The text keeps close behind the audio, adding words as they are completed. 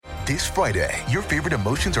This Friday, your favorite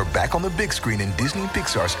emotions are back on the big screen in Disney and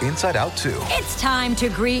Pixar's Inside Out 2. It's time to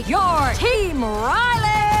greet your Team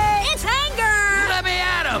Riley. It's anger. Let me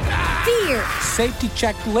at him. Fear. Safety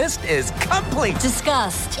checklist is complete.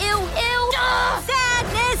 Disgust. Ew.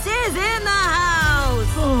 Sadness is in the house.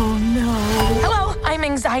 Oh, no. Hello, I'm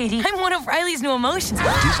anxiety. I'm one of Riley's new emotions.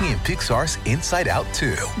 Disney and Pixar's Inside Out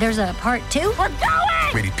 2. There's a part 2? We're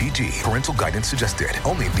going! Rated PG. Parental guidance suggested.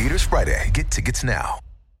 Only in theaters Friday. Get tickets now.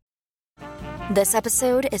 This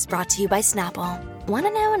episode is brought to you by Snapple. Want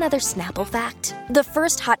to know another Snapple fact? The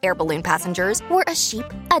first hot air balloon passengers were a sheep,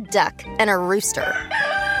 a duck, and a rooster.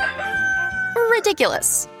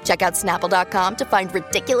 Ridiculous. Check out Snapple.com to find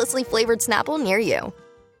ridiculously flavored Snapple near you.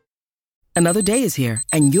 Another day is here,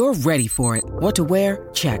 and you're ready for it. What to wear?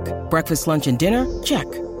 Check. Breakfast, lunch, and dinner? Check.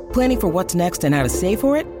 Planning for what's next and how to save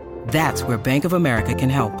for it? That's where Bank of America can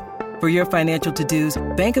help. For your financial to-dos,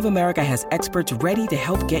 Bank of America has experts ready to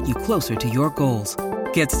help get you closer to your goals.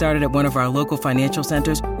 Get started at one of our local financial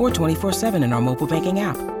centers or 24/7 in our mobile banking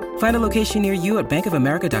app. Find a location near you at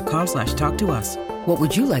bankofamerica.com/talktous. What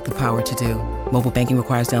would you like the power to do? Mobile banking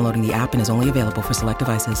requires downloading the app and is only available for select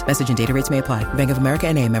devices. Message and data rates may apply. Bank of America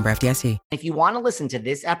NA, member FDIC. If you want to listen to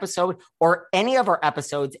this episode or any of our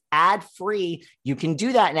episodes ad-free, you can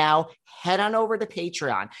do that now. Head on over to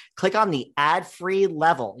Patreon. Click on the ad-free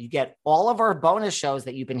level. You get all of our bonus shows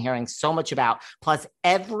that you've been hearing so much about. Plus,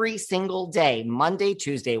 every single day, Monday,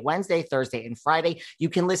 Tuesday, Wednesday, Thursday, and Friday, you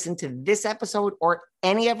can listen to this episode or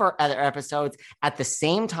any of our other episodes at the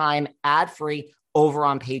same time, ad-free, over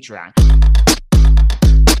on Patreon.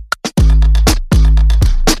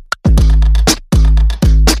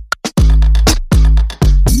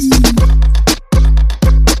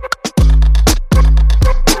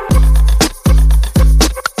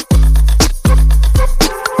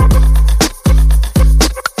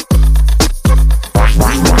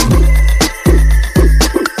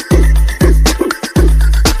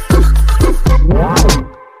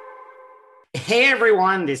 Hey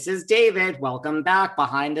everyone, this is David. Welcome back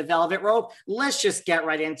behind the velvet rope. Let's just get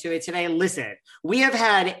right into it today. Listen, we have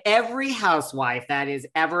had every housewife that has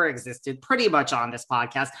ever existed pretty much on this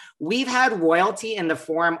podcast. We've had royalty in the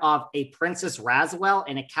form of a Princess Razuel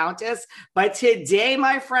and a countess. But today,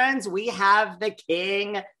 my friends, we have the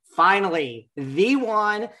king, finally, the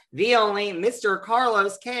one, the only, Mr.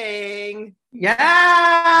 Carlos King.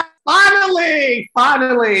 Yeah, finally.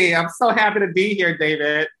 I'm so happy to be here,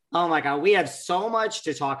 David. Oh my God, we have so much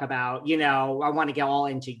to talk about. You know, I want to get all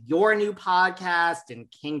into your new podcast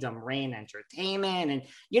and Kingdom Reign Entertainment. And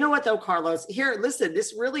you know what though, Carlos, here, listen,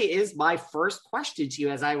 this really is my first question to you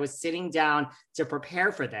as I was sitting down to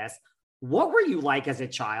prepare for this. What were you like as a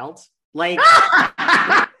child? Like,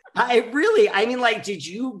 did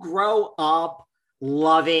you grow up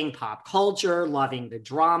loving pop culture, loving the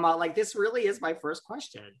drama? Like, this really is my first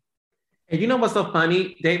question. And you know what's so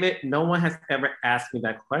funny, David? No one has ever asked me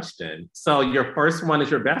that question. So your first one is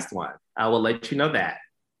your best one. I will let you know that.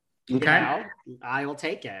 Okay? Yeah, I will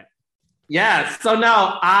take it. Yeah. So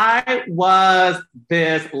no, I was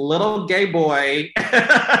this little gay boy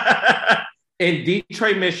in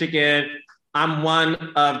Detroit, Michigan. I'm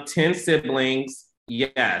one of 10 siblings.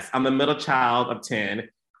 Yes, I'm the middle child of 10.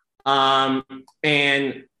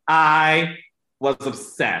 And I was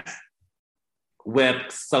obsessed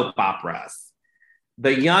with soap operas.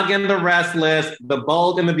 The Young and the Restless, The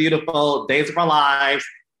Bold and the Beautiful, Days of Our Lives,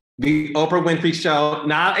 The Oprah Winfrey Show.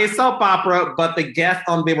 Not a soap opera, but the guests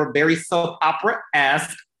on there were very soap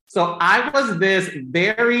opera-esque. So I was this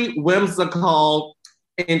very whimsical,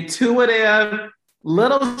 intuitive,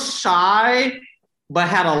 little shy, but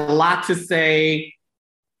had a lot to say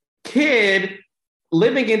kid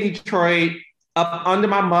living in Detroit up under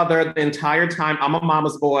my mother the entire time. I'm a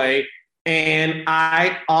mama's boy. And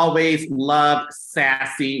I always loved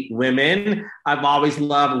sassy women. I've always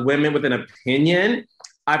loved women with an opinion.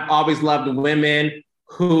 I've always loved women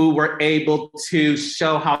who were able to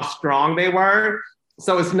show how strong they were.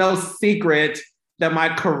 So it's no secret that my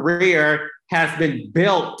career has been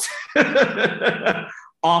built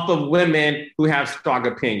off of women who have strong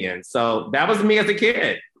opinions. So that was me as a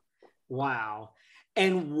kid. Wow.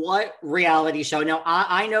 And what reality show? Now,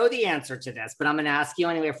 I know the answer to this, but I'm going to ask you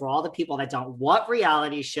anyway for all the people that don't. What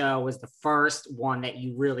reality show was the first one that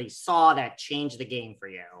you really saw that changed the game for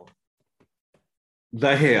you?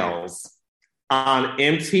 The Hills. On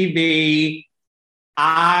MTV,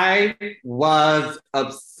 I was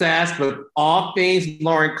obsessed with all things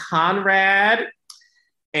Lauren Conrad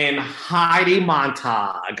and Heidi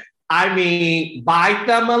Montag. I mean, by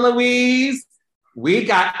Thelma Louise. We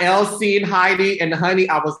got Elsie and Heidi, and honey,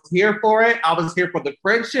 I was here for it. I was here for the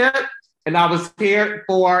friendship. and I was here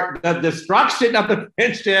for the destruction of the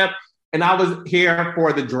friendship, and I was here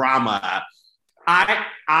for the drama. I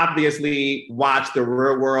obviously watched The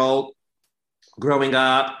Real World growing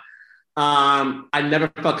up. I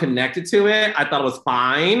never felt connected to it. I thought it was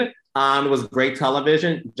fine. It was great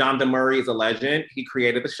television. John DeMurray is a legend. He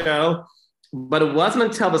created the show. But it wasn't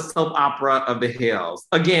until the soap opera of The Hills,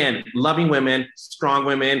 again, loving women, strong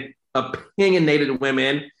women, opinionated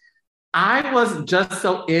women, I was just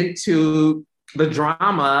so into the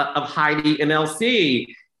drama of Heidi and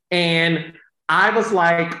LC. And I was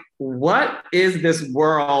like, what is this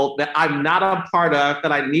world that I'm not a part of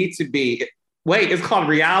that I need to be? Wait, it's called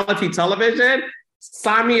reality television?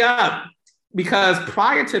 Sign me up. Because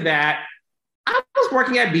prior to that, I was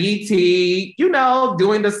working at BET,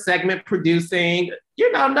 doing the segment producing,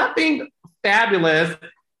 nothing fabulous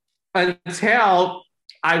until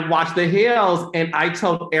I watched The Hills and I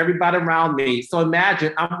told everybody around me. So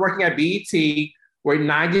imagine I'm working at BET where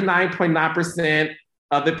 99.9%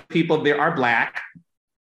 of the people there are Black.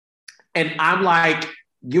 And I'm like,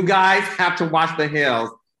 you guys have to watch The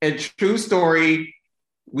Hills. And true story,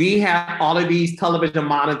 we have all of these television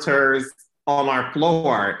monitors on our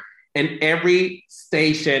floor. And every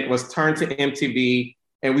station was turned to MTV,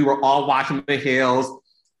 and we were all watching The Hills.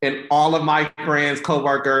 And all of my friends,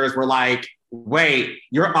 coworkers were like, wait,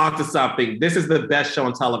 you're onto something. This is the best show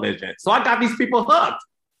on television. So I got these people hooked.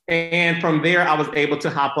 And from there, I was able to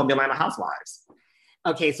hop on The Atlanta Housewives.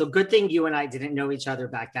 Okay, so good thing you and I didn't know each other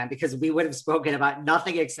back then, because we would have spoken about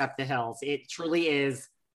nothing except The Hills. It truly is,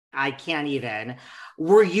 I can't even.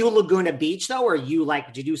 Were you Laguna Beach though? Or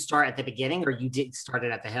did you start at the beginning, or you did start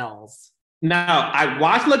it at The Hills? No, I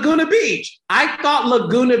watched Laguna Beach. I thought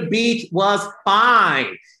Laguna Beach was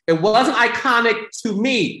fine. It wasn't iconic to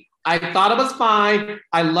me. I thought it was fine.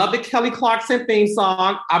 I love the Kelly Clarkson theme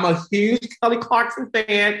song. I'm a huge Kelly Clarkson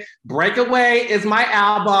fan. Breakaway is my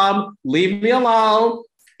album. Leave Me Alone.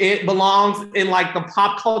 It belongs in the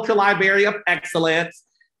pop culture library of excellence.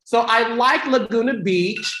 So I like Laguna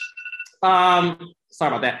Beach. Sorry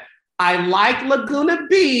about that. I like Laguna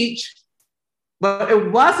Beach, but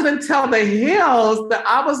it wasn't until The Hills that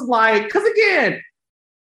I was like, because again,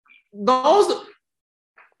 those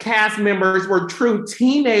cast members were true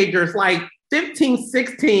teenagers, 15,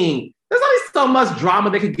 16. There's only so much drama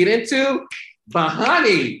they could get into. But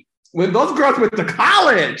honey, when those girls went to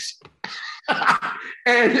college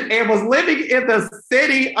and was living in the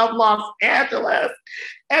city of Los Angeles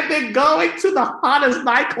and then going to the hottest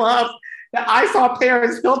nightclubs that I saw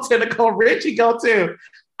Paris Hilton and Nicole Richie go to,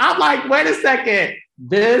 I'm like, wait a second,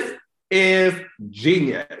 this is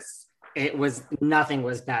genius. Nothing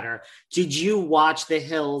was better. Did you watch The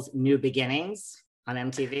Hills New Beginnings on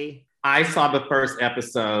MTV? I saw the first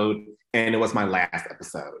episode and it was my last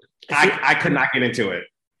episode. I could not get into it.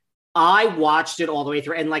 I watched it all the way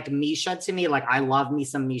through. And Misha, to me, I love me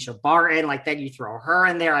some Misha Barton. Then you throw her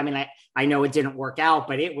in there. I mean, I know it didn't work out,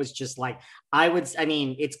 but it was just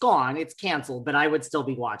it's gone, it's canceled, but I would still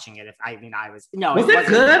be watching it Was it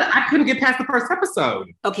good? I couldn't get past the first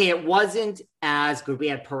episode. Okay, it wasn't as good. We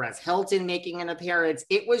had Perez Hilton making an appearance.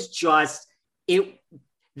 It was just,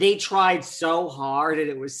 they tried so hard and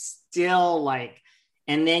it was still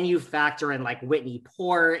and then you factor in Whitney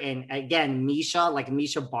Port and again,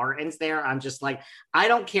 Misha Barton's there. I'm just I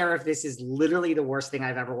don't care if this is literally the worst thing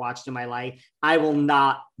I've ever watched in my life. I will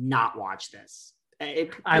not watch this.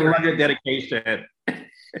 I love your dedication.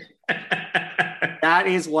 That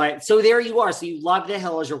is what, so there you are. So you love The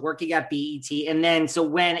Hills, you're working at BET. And then, so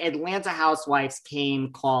when Atlanta Housewives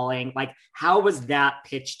came calling, how was that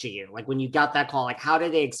pitched to you? When you got that call, how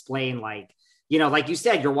did they explain, like you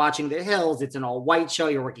said, you're watching The Hills, it's an all-white show,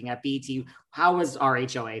 you're working at BET. How was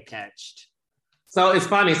RHOA pitched? So it's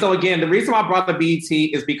funny. So again, the reason why I brought the BET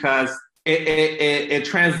is because it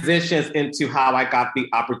transitions into how I got the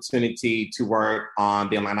opportunity to work on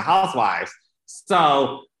The Atlanta Housewives.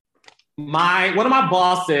 So one of my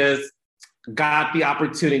bosses got the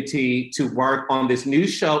opportunity to work on this new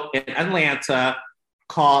show in Atlanta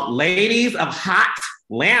called Ladies of Hot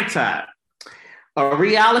Atlanta, a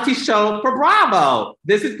reality show for Bravo.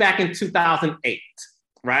 This is back in 2008,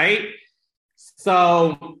 right?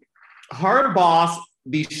 So her boss,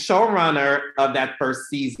 the showrunner of that first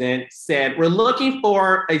season, said, we're looking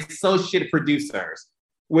for associate producers,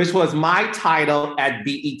 which was my title at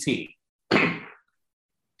BET.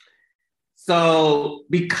 So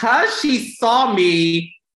because she saw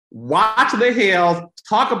me watch The Hills,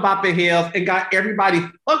 talk about The Hills, and got everybody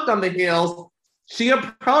hooked on The Hills, she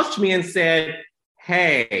approached me and said,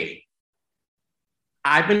 hey,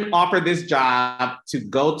 I've been offered this job to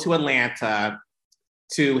go to Atlanta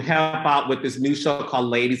to help out with this new show called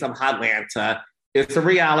Ladies of Atlanta. It's a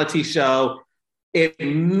reality show. It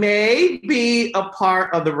may be a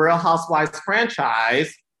part of the Real Housewives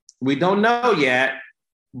franchise. We don't know yet,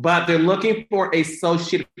 but they're looking for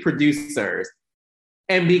associate producers.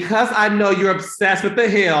 And because I know you're obsessed with the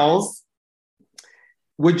Hills,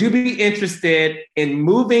 would you be interested in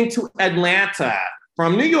moving to Atlanta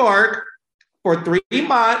from New York for 3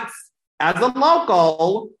 months as a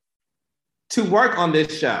local to work on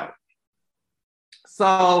this show?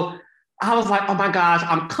 So I was like, oh my gosh,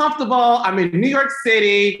 I'm comfortable. I'm in New York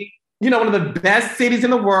City, one of the best cities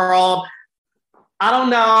in the world. I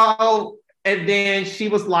don't know. And then she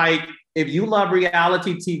was like, if you love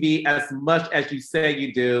reality TV as much as you say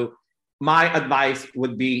you do, my advice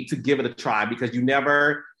would be to give it a try, because you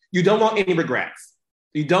don't want any regrets.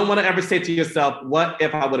 You don't want to ever say to yourself, what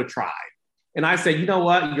if I would have tried? And I said, you know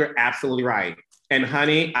what? You're absolutely right. And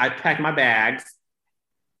honey, I packed my bags,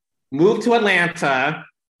 moved to Atlanta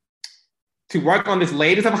to work on this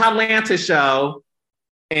Ladies of Atlanta show.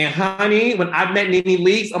 And honey, when I met Nene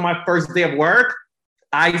Leakes on my first day of work,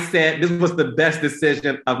 I said, this was the best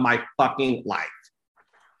decision of my fucking life.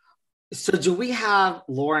 So do we have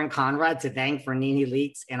Lauren Conrad to thank for Nene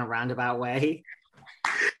Leakes in a roundabout way?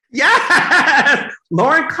 Yes!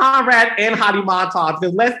 Lauren Conrad and Heidi Montage. So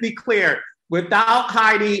let's be clear. Without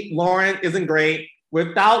Heidi, Lauren isn't great.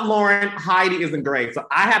 Without Lauren, Heidi isn't great. So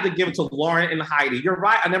I have to give it to Lauren and Heidi. You're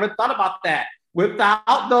right. I never thought about that.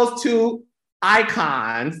 Without those two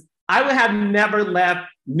icons, I would have never left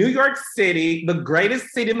New York City, the greatest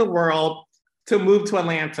city in the world, to move to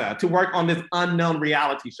Atlanta to work on this unknown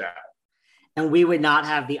reality show. And we would not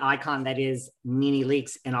have the icon that is Nene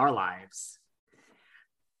Leakes in our lives.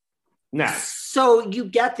 No. So you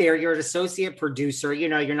get there, you're an associate producer,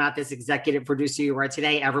 you're not this executive producer you are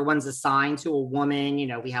today. Everyone's assigned to a woman.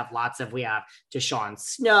 We have Deshawn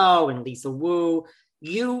Snow and Lisa Wu.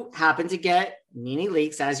 You happen to get Nene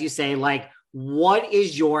Leakes, as you say, like, what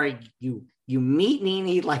is you meet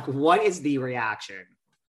Nene, like, what is the reaction?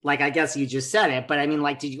 Like, I guess you just said it, but I mean,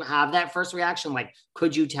 like, did you have that first reaction? Like,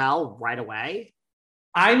 could you tell right away?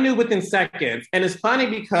 I knew within seconds. And it's funny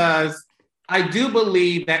because I do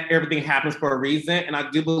believe that everything happens for a reason. And I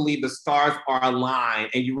do believe the stars are aligned,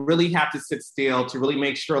 and you really have to sit still to really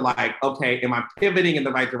make sure, like, okay, am I pivoting in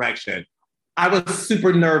the right direction? I was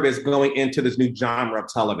super nervous going into this new genre of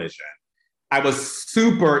television. I was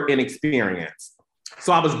super inexperienced.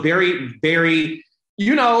 So I was very, very,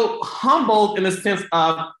 humbled in the sense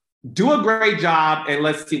of do a great job and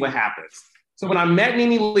let's see what happens. So when I met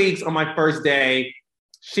Nene Leakes on my first day,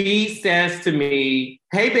 she says to me,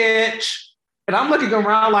 hey, bitch. And I'm looking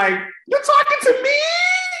around like, you're talking to me?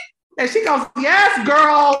 And she goes, yes,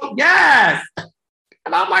 girl, yes.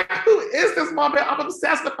 And I'm like, who is this woman? I'm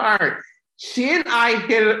obsessed with her. She and I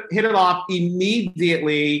hit it off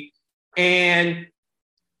immediately. And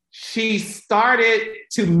she started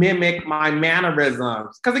to mimic my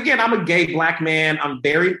mannerisms. Because again, I'm a gay Black man. I'm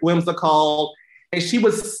very whimsical. And she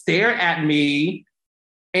would stare at me,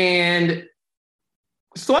 and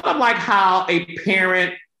sort of like how a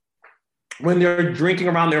parent, when they're drinking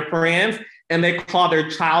around their friends and they call their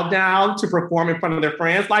child down to perform in front of their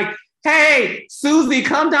friends, like, hey, Susie,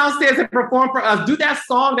 come downstairs and perform for us. Do that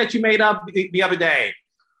song that you made up the other day.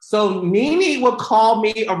 So Nene would call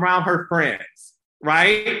me around her friends,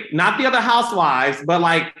 right? Not the other housewives, but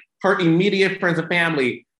like her immediate friends and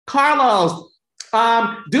family. Carlos,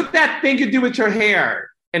 do that thing you do with your hair.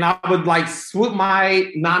 And I would like swoop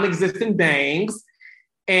my non-existent bangs.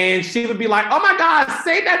 And she would be like, oh my God,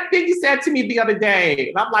 say that thing you said to me the other day.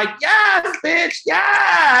 And I'm like, yes, bitch,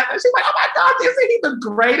 yes. And she's like, oh my God, isn't he the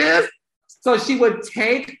greatest? So she would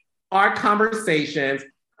take our conversations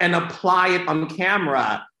and apply it on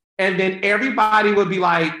camera. And then everybody would be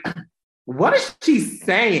like, what is she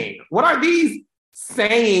saying? What are these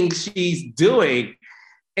sayings she's doing?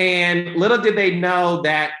 And little did they know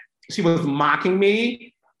that she was mocking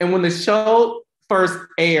me. And when the show first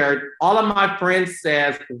aired, all of my friends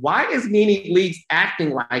says, why is Nene Leakes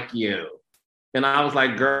acting like you? And I was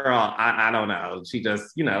like, girl, I don't know. She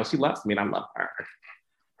just, she loves me and I love her.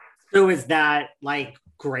 So is that like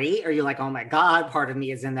great? Are you like, oh my God, part of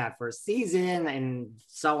me is in that first season and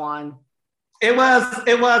so on? It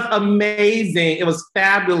was amazing. It was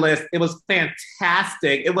fabulous. It was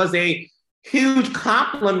fantastic. It was a huge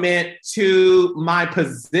compliment to my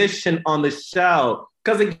position on the show.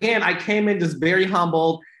 Because again, I came in just very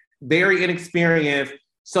humbled, very inexperienced.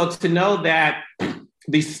 So to know that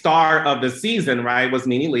the star of the season, right, was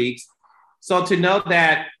Nene Leakes. So to know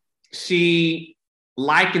that she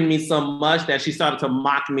likened me so much that she started to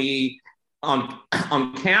mock me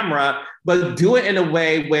on camera, but do it in a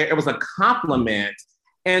way where it was a compliment.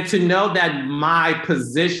 And to know that my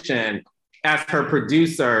position as her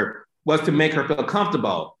producer was to make her feel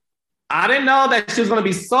comfortable. I didn't know that she was going to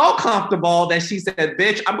be so comfortable that she said,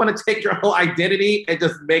 bitch, I'm going to take your whole identity and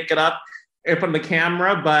just make it up in front of the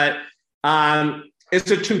camera. But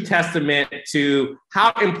it's a true testament to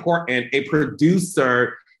how important a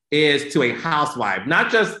producer is to a housewife,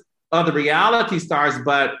 not just other reality stars,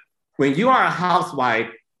 but when you are a housewife,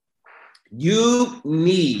 you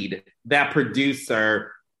need that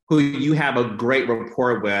producer who you have a great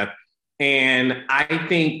rapport with. And I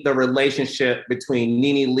think the relationship between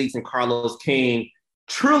NeNe Leakes and Carlos King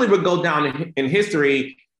truly would go down in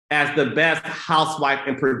history as the best housewife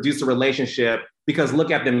and producer relationship, because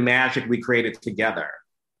look at the magic we created together.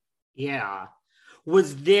 Yeah.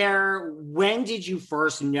 When did you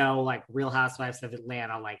first know, like, Real Housewives of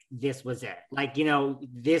Atlanta, like, this was it? Like,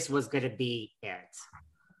 this was going to be it.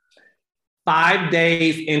 5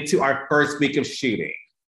 days into our first week of shooting.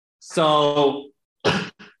 So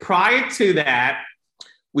prior to that,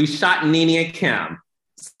 we shot NeNe and Kim.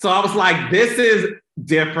 So I was like, this is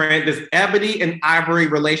different. This Ebony and Ivory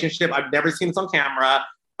relationship, I've never seen this on camera.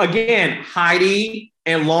 Again, Heidi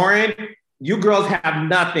and Lauren, you girls have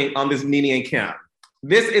nothing on this NeNe and Kim.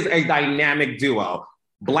 This is a dynamic duo.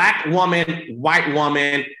 Black woman, white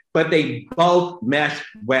woman, but they both mesh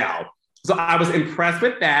well. So I was impressed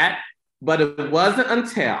with that, but it wasn't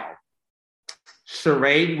until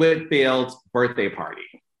Sheree Whitfield's birthday party.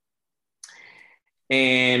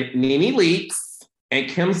 And NeNe Leakes and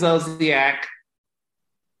Kim Zolciak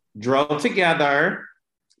drove together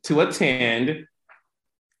to attend.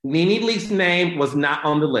 NeNe Leakes' name was not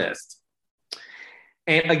on the list.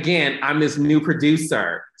 And again, I'm this new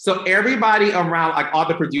producer. So everybody around, like all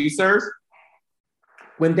the producers,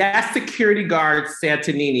 when that security guard said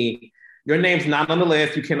to NeNe, your name's not on the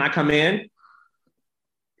list, you cannot come in,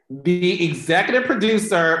 the executive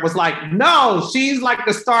producer was like, no, she's like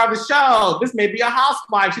the star of the show. This may be a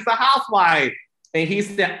housewife. She's a housewife. And he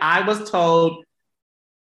said, I was told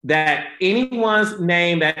that anyone's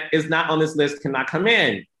name that is not on this list cannot come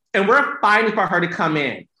in. And we're fighting for her to come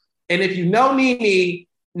in. And if you know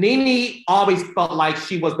NeNe always felt like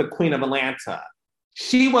she was the queen of Atlanta.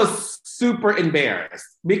 She was super embarrassed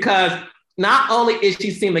because not only is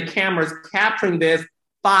she seeing the cameras capturing this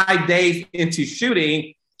 5 days into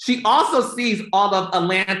shooting, she also sees all of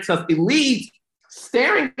Atlanta's elites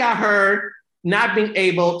staring at her, not being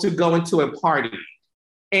able to go into a party.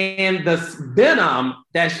 And the venom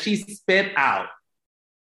that she spit out,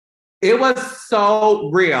 it was so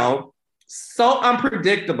real, so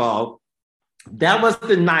unpredictable. That was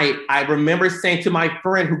the night I remember saying to my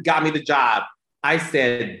friend who got me the job, I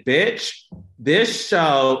said, bitch, this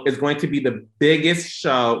show is going to be the biggest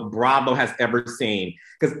show Bravo has ever seen,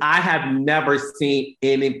 because I have never seen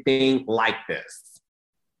anything like this.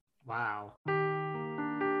 Wow.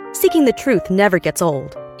 Seeking the truth never gets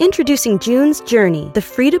old. Introducing June's Journey, the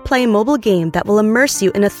free-to-play mobile game that will immerse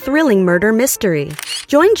you in a thrilling murder mystery.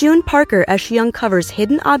 Join June Parker as she uncovers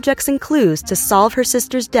hidden objects and clues to solve her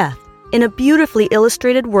sister's death in a beautifully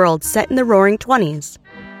illustrated world set in the Roaring '20s.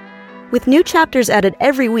 With new chapters added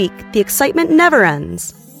every week, the excitement never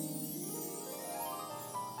ends.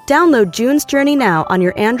 Download June's Journey now on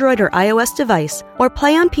your Android or iOS device, or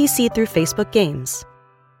play on PC through Facebook Games.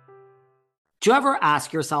 Do you ever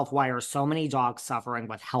ask yourself why are so many dogs suffering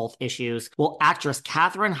with health issues? Well, actress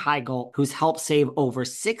Katherine Heigl, who's helped save over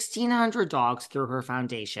 1,600 dogs through her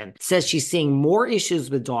foundation, says she's seeing more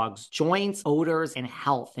issues with dogs' joints, odors, and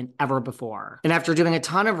health than ever before. And after doing a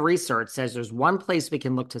ton of research, says there's one place we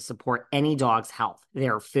can look to support any dog's health: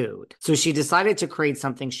 their food. So she decided to create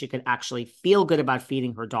something she could actually feel good about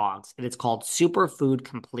feeding her dogs, and it's called Superfood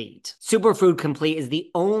Complete. Superfood Complete is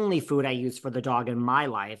the only food I use for the dog in my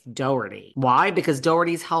life, Doherty. Why? Because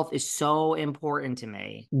Doherty's health is so important to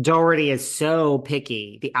me. Doherty is so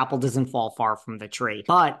picky. The apple doesn't fall far from the tree,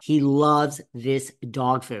 but he loves this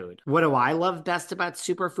dog food. What do I love best about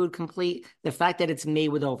Superfood Complete? The fact that it's made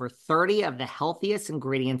with over 30 of the healthiest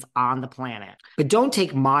ingredients on the planet. But don't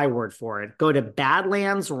take my word for it. Go to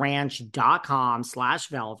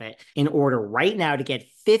badlandsranch.com/velvet and order right now to get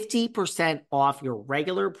 50% off your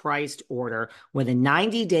regular priced order with a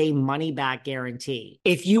 90-day money-back guarantee.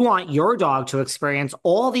 If you want your dog to experience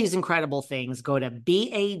all these incredible things, go to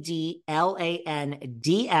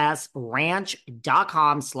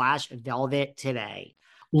badlandsranch.com/velvet today.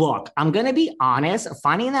 Look, I'm going to be honest,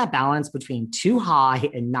 finding that balance between too high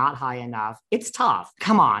and not high enough, it's tough.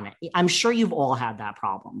 Come on. I'm sure you've all had that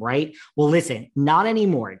problem, right? Well, listen, not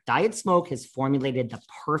anymore. Diet Smoke has formulated the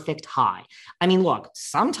perfect high. I mean, look,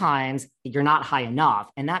 sometimes you're not high enough,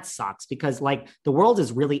 and that sucks because like the world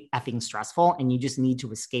is really effing stressful and you just need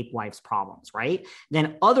to escape life's problems, right?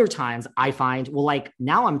 Then other times I find, well, like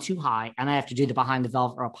now I'm too high and I have to do the Behind the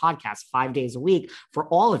Velvet Rope podcast 5 days a week for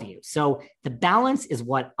all of you. So the balance is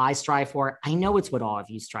what I strive for. I know it's what all of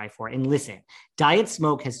you strive for. And listen, Diet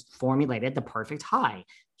Smoke has formulated the perfect high.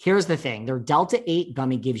 Here's the thing. Their Delta 8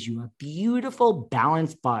 gummy gives you a beautiful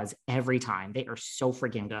balanced buzz every time. They are so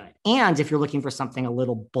freaking good. And if you're looking for something a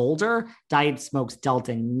little bolder, Diet Smoke's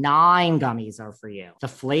Delta 9 gummies are for you. The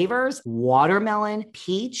flavors, watermelon,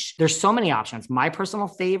 peach, there's so many options. My personal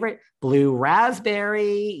favorite, blue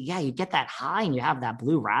raspberry. Yeah, you get that high and you have that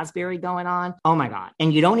blue raspberry going on. Oh my God.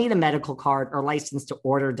 And you don't need a medical card or license to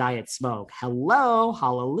order Diet Smoke. Hello,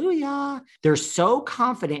 hallelujah. They're so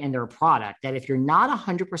confident in their product that if you're not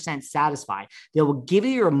 100% satisfied, they will give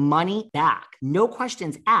you your money back. No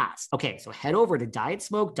questions asked. Okay, so head over to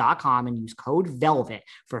dietsmoke.com and use code VELVET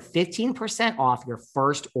for 15% off your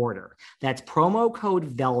first order. That's promo code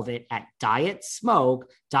VELVET at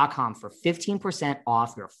dietsmoke.com for 15%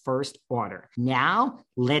 off your first order. Now,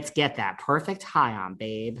 let's get that perfect high on,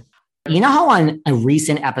 babe. You know how on a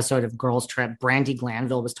recent episode of Girls Trip, Brandi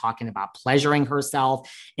Glanville was talking about pleasuring herself,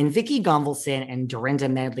 and Vicki Gunvalson and Dorinda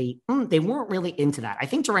Medley, they weren't really into that. I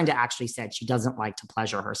think Dorinda actually said she doesn't like to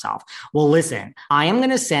pleasure herself. Well, listen, I am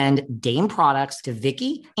going to send Dame products to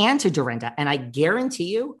Vicki and to Dorinda, and I guarantee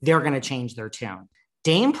you they're going to change their tune.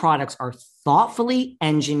 Dame products are thoughtfully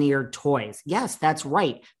engineered toys. Yes, that's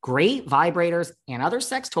right. Great vibrators and other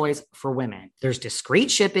sex toys for women. There's discreet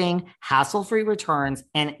shipping, hassle-free returns,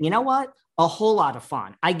 and you know what? A whole lot of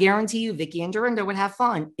fun. I guarantee you Vicki and Dorinda would have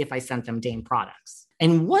fun if I sent them Dame products.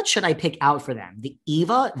 And what should I pick out for them? The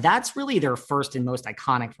Eva, that's really their first and most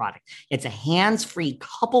iconic product. It's a hands-free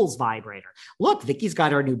couples vibrator. Look, Vicki's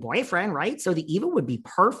got her new boyfriend, right? So the Eva would be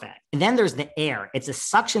perfect. And then there's the Air. It's a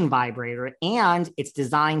suction vibrator and it's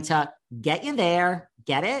designed to get you there.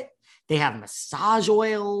 Get it? They have massage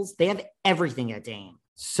oils. They have everything at Dame.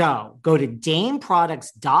 So go to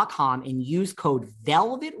dameproducts.com and use code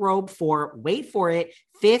VELVETROPE for, wait for it,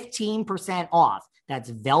 15% off. That's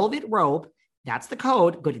Velvet Rope. That's the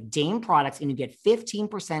code. Go to Dame Products and you get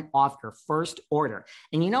 15% off your first order.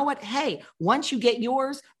 And you know what? Hey, once you get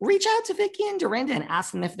yours, reach out to Vicki and Dorinda and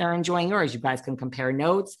ask them if they're enjoying yours. You guys can compare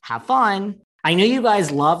notes. Have fun. I know you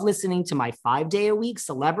guys love listening to my 5-day-a-week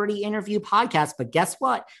celebrity interview podcast, but guess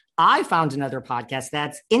what? I found another podcast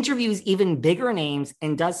that interviews even bigger names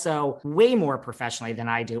and does so way more professionally than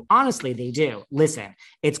I do. Honestly, they do. Listen,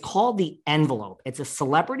 it's called The Envelope. It's a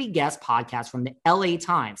celebrity guest podcast from the LA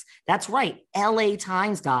Times. That's right, LA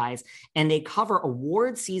Times, guys. And they cover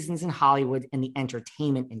award seasons in Hollywood and the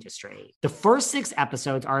entertainment industry. The first 6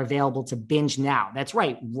 episodes are available to binge now. That's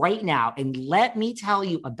right now. And let me tell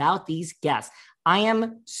you about these guests. I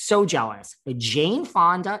am so jealous. Jane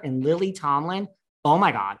Fonda and Lily Tomlin. Oh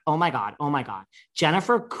my God.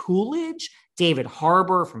 Jennifer Coolidge, David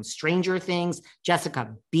Harbour from Stranger Things,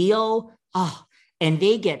 Jessica Biel. Oh, and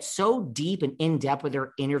they get so deep and in depth with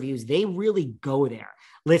their interviews. They really go there.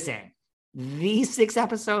 Listen, these 6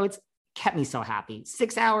 episodes kept me so happy.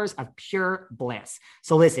 6 hours of pure bliss.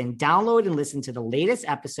 So listen, download and listen to the latest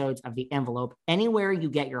episodes of The Envelope anywhere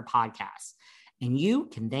you get your podcasts. And you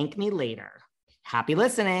can thank me later. Happy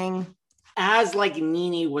listening. As like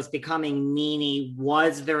Nene was becoming Nene,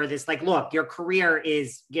 was there this like, look, your career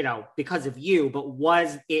is, you know, because of you, but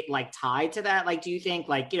was it like tied to that? Like, do you think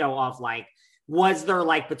like, you know, of like, was there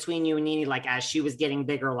like between you and Nene, like as she was getting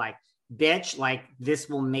bigger, like, bitch, like this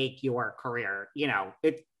will make your career, you know,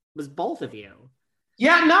 it was both of you.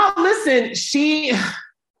 Yeah, no, listen,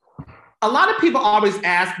 a lot of people always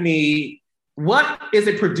ask me, what is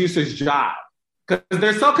a producer's job? Because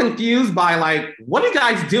they're so confused by like, what are you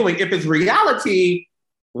guys doing? If it's reality,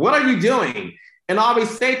 what are you doing? And I always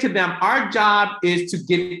say to them, our job is to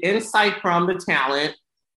get insight from the talent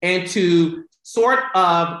and to sort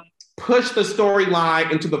of push the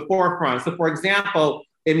storyline into the forefront. So for example,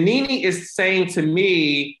 if Nene is saying to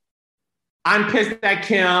me, I'm pissed at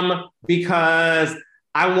Kim because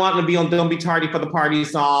I want to be on Don't Be Tardy for the Party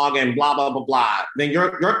song and blah, blah, blah, blah. Then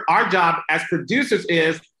our job as producers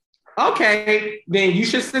is, okay, then you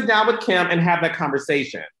should sit down with Kim and have that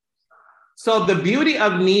conversation. So the beauty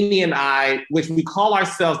of Nene and I, which we call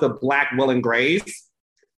ourselves the Black Will and Grace,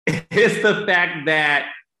 is the fact that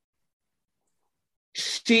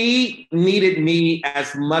she needed me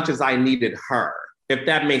as much as I needed her. if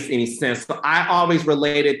that makes any sense. So I always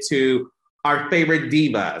related to our favorite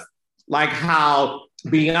divas, like how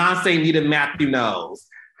Beyonce needed Matthew Knowles,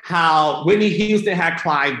 how Whitney Houston had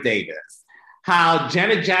Clive Davis, how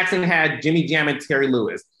Janet Jackson had Jimmy Jam and Terry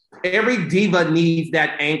Lewis. Every diva needs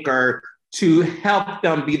that anchor to help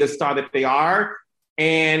them be the star that they are.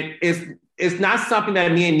 And it's not something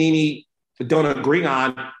that me and Nene don't agree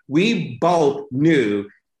on. We both knew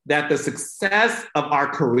that the success of our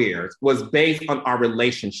careers was based on our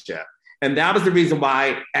relationship. And that was the reason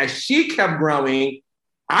why, as she kept growing,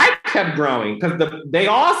 I kept growing, because they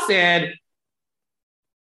all said,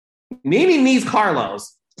 Nene needs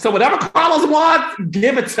Carlos. So whatever Carlos wants,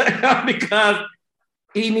 give it to him, because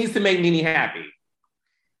he needs to make Nene happy.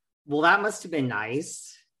 Well, that must have been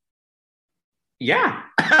nice. Yeah.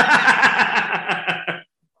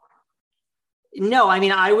 No, I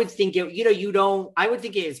mean, I would think I would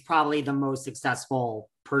think it is probably the most successful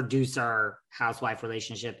producer housewife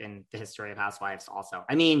relationship in the history of housewives also.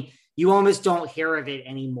 I mean, you almost don't hear of it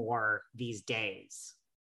anymore these days.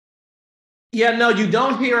 Yeah, no, you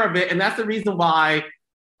don't hear of it. And that's the reason why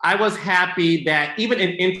I was happy that even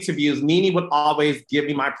in interviews, Nene would always give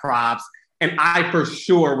me my props. And I, for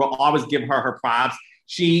sure, will always give her props.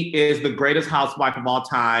 She is the greatest housewife of all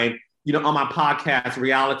time. You know, on my podcast,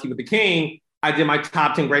 Reality with the King, I did my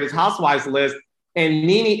top 10 greatest housewives list. And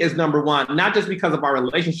Nene is number one, not just because of our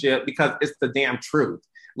relationship, because it's the damn truth.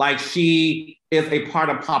 Like, she is a part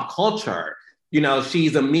of pop culture. You know,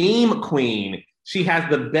 she's a meme queen. She has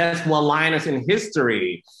the best one-liners in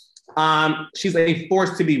history. She's a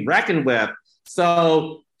force to be reckoned with.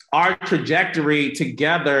 So our trajectory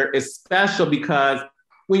together is special because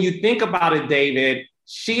when you think about it, David,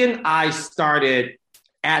 she and I started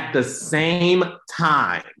at the same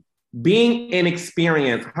time. Being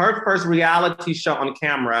inexperienced, her first reality show on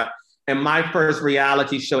camera and my first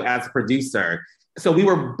reality show as a producer. So we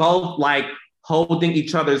were both like holding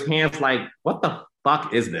each other's hands like, what the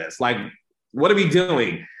fuck is this? Like, what are we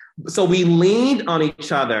doing? So we leaned on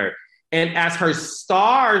each other. And as her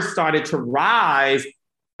stars started to rise,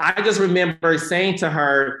 I just remember saying to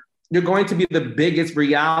her, you're going to be the biggest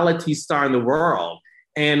reality star in the world.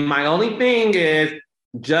 And my only thing is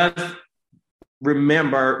just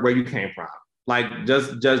remember where you came from. Like,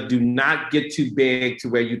 just do not get too big to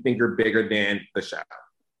where you think you're bigger than the show.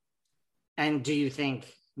 And do you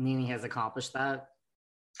think Nene has accomplished that?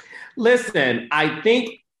 Listen, I think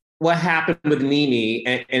what happened with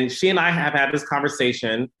Nene, and she and I have had this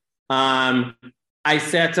conversation. I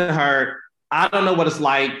said to her, I don't know what it's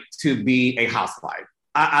like to be a housewife.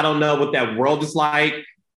 I don't know what that world is like.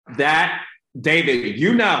 That, David,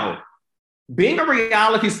 you know, being a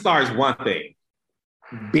reality star is one thing.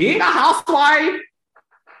 Being a housewife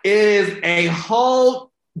is a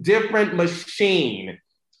whole different machine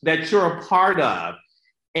that you're a part of.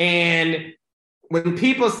 And when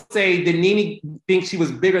people say, did Nene think she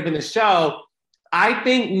was bigger than the show? I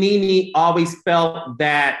think Nene always felt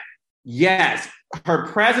that, yes, her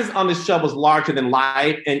presence on the show was larger than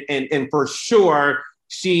life. And for sure,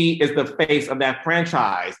 she is the face of that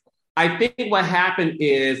franchise. I think what happened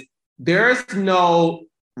is there's no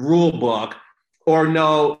rule book or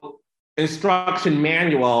no instruction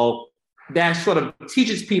manual that sort of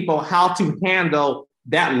teaches people how to handle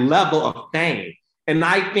that level of fame. And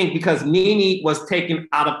I think because Nene was taken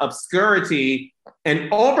out of obscurity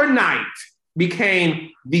and overnight became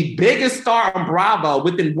the biggest star on Bravo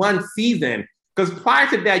within one season, because prior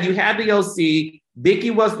to that, you had the OC, Vicki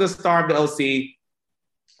was the star of the OC,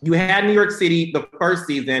 you had New York City the first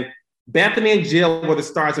season, Bethany and Jill were the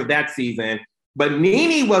stars of that season, but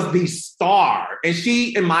Nene was the star. And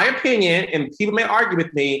she, in my opinion, and people may argue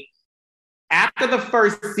with me, after the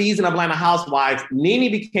first season of Atlanta Housewives,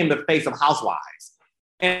 Nene became the face of Housewives.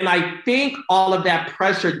 And I think all of that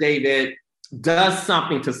pressure, David, does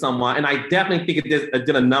something to someone. And I definitely think it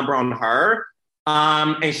did a number on her.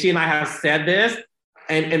 And she and I have said this.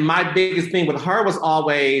 And my biggest thing with her was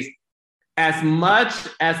always, as much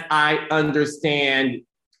as I understand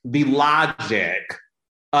the logic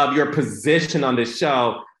of your position on the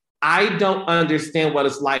show, I don't understand what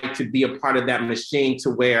it's like to be a part of that machine, to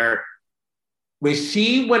where when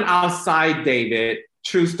she went outside, David,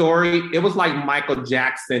 true story, it was like Michael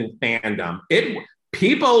Jackson fandom.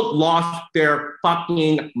 People lost their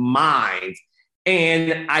fucking minds.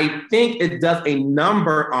 And I think it does a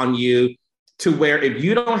number on you, to where if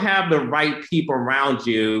you don't have the right people around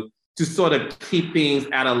you to sort of keep things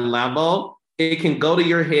at a level, it can go to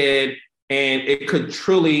your head and it could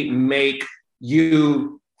truly make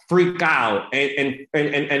you freak out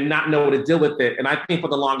and not know what to deal with it. And I think for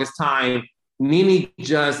the longest time, Nene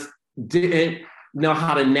just didn't know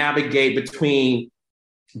how to navigate between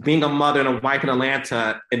being a mother and a wife in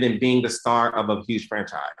Atlanta and then being the star of a huge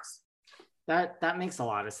franchise. That makes a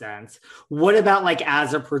lot of sense. What about like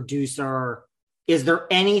as a producer, is there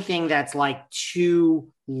anything that's like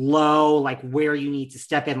too low, like where you need to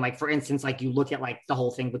step in? Like, for instance, like you look at like the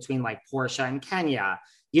whole thing between like Portia and Kenya,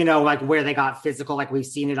 you know, like where they got physical, like we've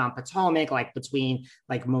seen it on Potomac, like between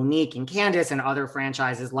like Monique and Candace and other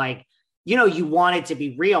franchises, like, you know, you want it to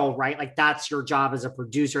be real, right? Like that's your job as a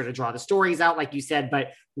producer to draw the stories out, like you said.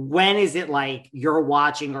 But when is it like you're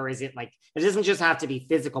watching, or is it like, it doesn't just have to be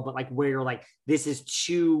physical, but like where you're like, this is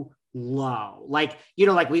too low? Like, you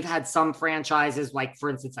know, like we've had some franchises, like for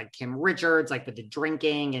instance, like Kim Richards, like with the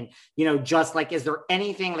drinking and, you know, just like, is there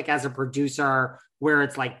anything like as a producer where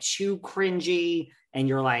it's like too cringy and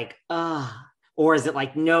you're like, or is it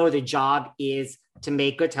like, no, the job is to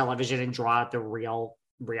make good television and draw out the real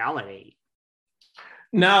reality?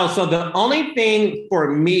 No, so the only thing for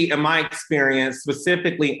me in my experience,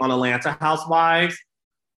 specifically on Atlanta Housewives,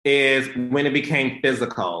 is when it became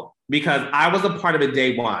physical, because I was a part of it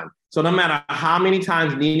day one. So no matter how many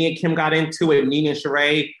times Nene and Kim got into it, Nene and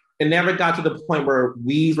Sheree, it never got to the point where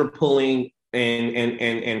weeds were pulling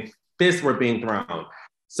and fists were being thrown.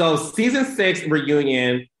 So season 6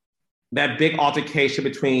 reunion, that big altercation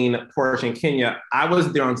between Portia and Kenya, I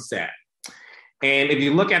was there on set. And if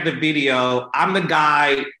you look at the video, I'm the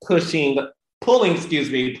guy pulling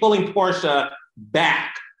Portia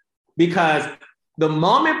back, because the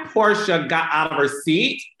moment Portia got out of her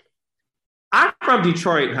seat, I'm from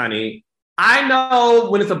Detroit, honey. I know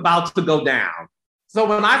when it's about to go down. So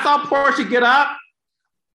when I saw Portia get up,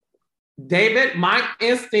 David, my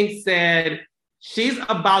instinct said, she's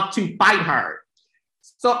about to fight her.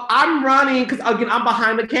 So I'm running, because again, I'm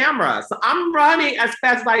behind the camera. So I'm running as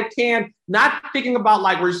fast as I can, not thinking about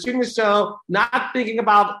like we're shooting the show, not thinking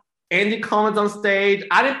about Andy Cohen's on stage.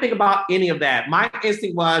 I didn't think about any of that. My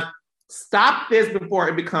instinct was, stop this before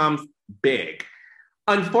it becomes big.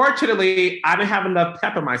 Unfortunately, I didn't have enough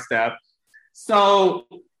pep in my step. So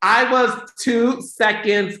I was 2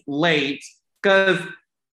 seconds late, because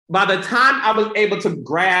by the time I was able to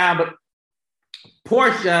grab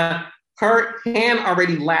Portia, her hand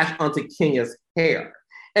already lashed onto Kenya's hair.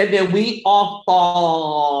 And then we all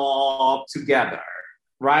fall together,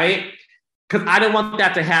 right? Because I didn't want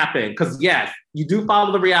that to happen. Because yes, you do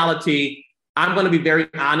follow the reality. I'm going to be very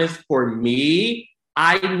honest. For me,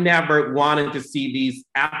 I never wanted to see these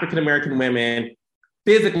African-American women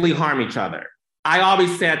physically harm each other. I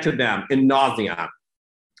always said to them in nausea,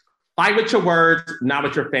 fight with your words, not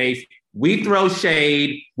with your face. We throw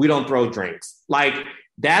shade, we don't throw drinks. Like,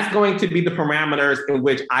 that's going to be the parameters in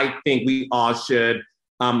which I think we all should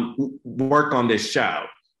work on this show.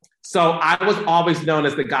 So I was always known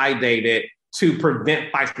as the guy, David, to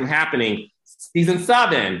prevent fights from happening. Season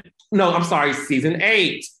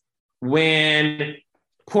 8, when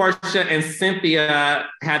Portia and Cynthia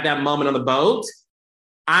had that moment on the boat,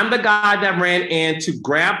 I'm the guy that ran in to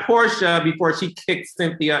grab Portia before she kicked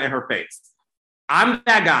Cynthia in her face. I'm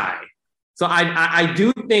that guy. So I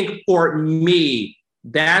do think for me,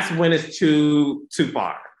 that's when it's too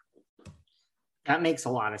far. That makes a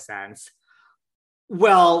lot of sense.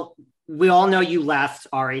 Well, we all know you left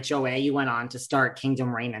RHOA. You went on to start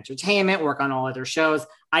Kingdom Reign Entertainment, work on all other shows.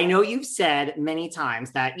 I know you've said many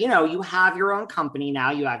times that, you know, you have your own company now.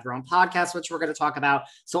 You have your own podcast, which we're going to talk about.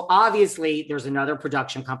 So obviously there's another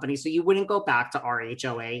production company. So you wouldn't go back to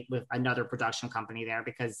RHOA with another production company there,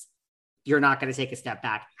 because you're not going to take a step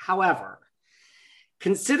back. However,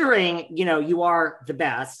 considering, you know, you are the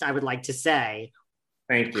best, I would like to say.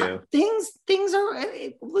 Thank you. Things are,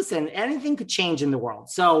 listen, anything could change in the world.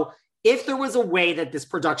 So if there was a way that this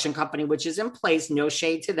production company, which is in place, no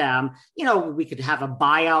shade to them, you know, we could have a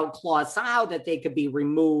buyout clause somehow that they could be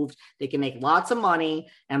removed. They can make lots of money.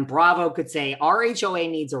 And Bravo could say, RHOA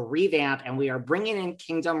needs a revamp and we are bringing in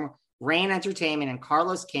Kingdom Reign Entertainment and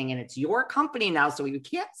Carlos King, and it's your company now. So you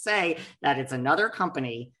can't say that it's another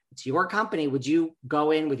company. It's your company. Would you go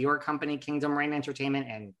in with your company, Kingdom Reign Entertainment,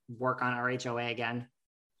 and work on RHOA again?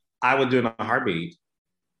 I would do it in a heartbeat.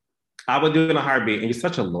 And you're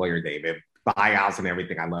such a lawyer, David. Buyouts and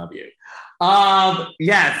everything. I love you.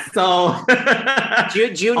 Yes. So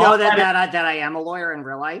do you know that I am a lawyer in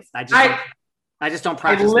real life? I just don't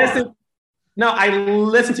practice law. I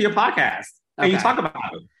listen to your podcast and you talk about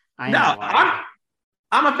it.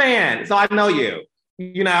 I'm a fan, so I know you.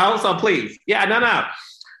 You know, so please,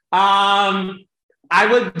 I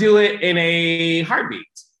would do it in a heartbeat.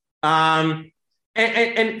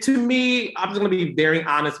 And to me, I'm just going to be very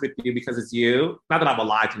honest with you because it's you. Not that I will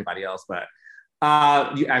lie to anybody else, but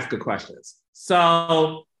you ask good questions.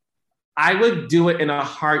 So I would do it in a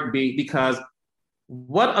heartbeat because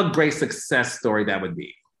what a great success story that would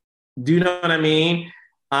be. Do you know what I mean?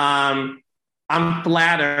 I'm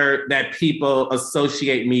flattered that people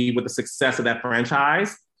associate me with the success of that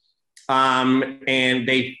franchise. And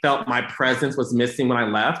they felt my presence was missing when I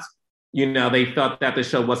left. You know, they felt that the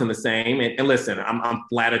show wasn't the same. And listen, I'm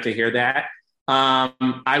flattered to hear that.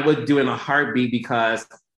 I would do it in a heartbeat because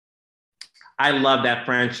I love that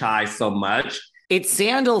franchise so much. It's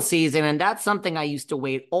sandal season, and that's something I used to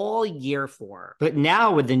wait all year for. But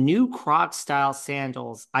now with the new Crocs style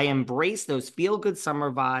sandals, I embrace those feel-good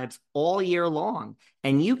summer vibes all year long.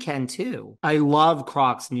 And you can too. I love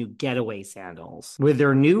Crocs' new Getaway sandals. With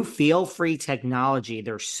their new feel-free technology,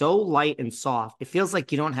 they're so light and soft, it feels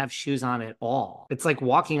like you don't have shoes on at all. It's like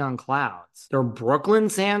walking on clouds. They're Brooklyn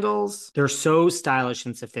sandals. They're so stylish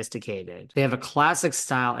and sophisticated. They have a classic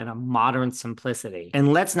style and a modern simplicity.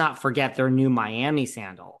 And let's not forget their new Miami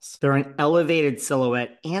sandals. They're an elevated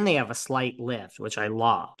silhouette and they have a slight lift, which I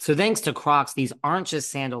love. So thanks to Crocs, these aren't just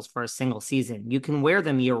sandals for a single season. You can wear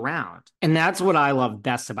them year round. And that's what I love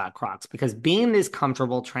best about Crocs, because being this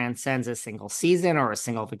comfortable transcends a single season or a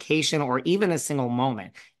single vacation or even a single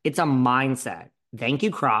moment. It's a mindset. Thank you,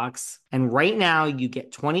 Crocs. And right now you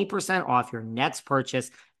get 20% off your next purchase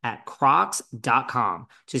at crocs.com.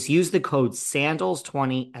 Just use the code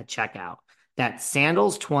SANDALS20 at checkout. That's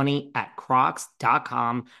SANDALS20 at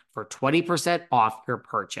crocs.com for 20% off your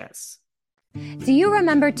purchase. Do you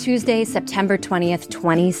remember Tuesday, September 20th,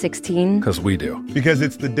 2016? Because we do. Because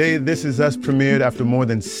it's the day This Is Us premiered after more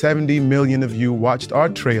than 70 million of you watched our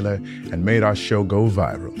trailer and made our show go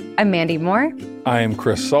viral. I'm Mandy Moore. I am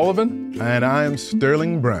Chris Sullivan. And I am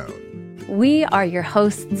Sterling Brown. We are your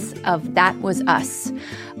hosts of That Was Us,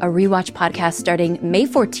 a rewatch podcast starting May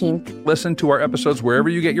 14th. Listen to our episodes wherever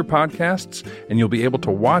you get your podcasts, and you'll be able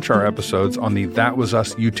to watch our episodes on the That Was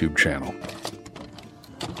Us YouTube channel.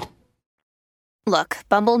 Look,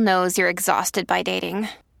 Bumble knows you're exhausted by dating.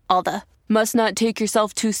 All the, must not take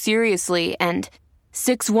yourself too seriously, and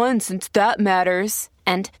 6'1" since that matters,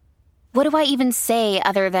 and what do I even say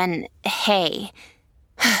other than, hey?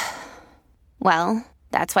 Well,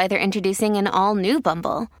 that's why they're introducing an all-new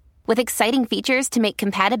Bumble, with exciting features to make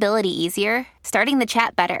compatibility easier, starting the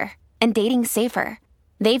chat better, and dating safer.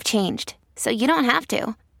 They've changed, so you don't have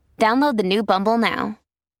to. Download the new Bumble now.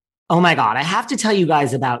 Oh my God, I have to tell you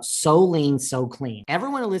guys about So Lean, So Clean.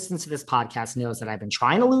 Everyone who listens to this podcast knows that I've been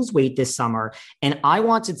trying to lose weight this summer, and I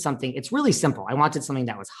wanted something, it's really simple. I wanted something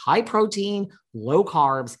that was high protein, low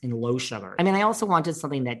carbs, and low sugar. I mean, I also wanted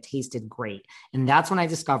something that tasted great, and that's when I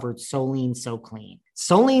discovered So Lean, So Clean.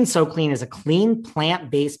 So Lean, So Clean is a clean,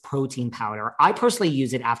 plant-based protein powder. I personally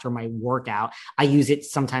use it after my workout. I use it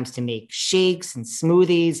sometimes to make shakes and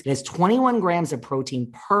smoothies. It has 21 grams of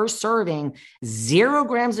protein per serving, 0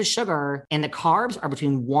 grams of sugar, and the carbs are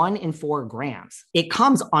between 1 and 4 grams. It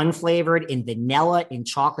comes unflavored in vanilla and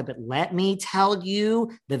chocolate, but let me tell you,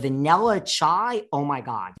 the vanilla chai, oh my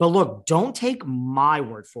God. But look, don't take my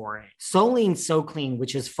word for it. So Lean, So Clean,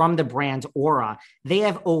 which is from the brand Aura, they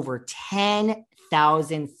have over 10,000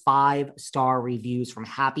 5-star reviews from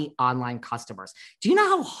happy online customers. Do you know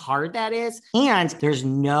how hard that is? And there's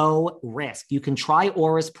no risk. You can try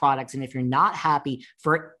Aura's products, and if you're not happy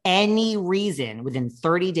for any reason, within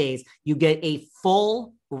 30 days, you get a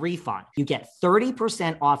full refund. You get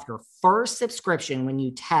 30% off your first subscription when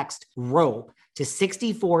you text ROPE to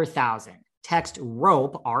 64,000. Text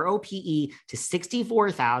ROPE, R-O-P-E, to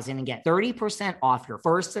 64,000 and get 30% off your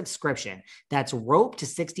first subscription. That's ROPE to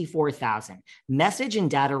 64,000. Message and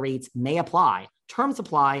data rates may apply. Terms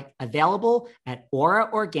apply. Available at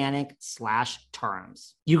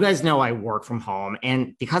auraorganic.com/terms. You guys know I work from home,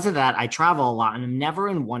 and because of that, I travel a lot and I'm never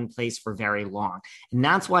in one place for very long. And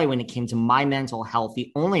that's why when it came to my mental health,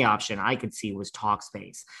 the only option I could see was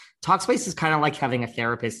Talkspace. Talkspace is kind of like having a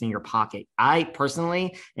therapist in your pocket. I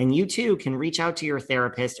personally, and you too, can reach out to your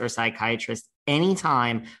therapist or psychiatrist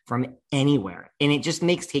anytime from anywhere. And it just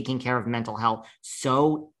makes taking care of mental health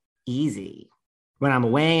so easy. When I'm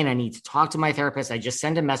away and I need to talk to my therapist, I just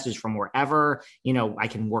send a message from wherever, I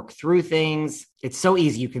can work through things. It's so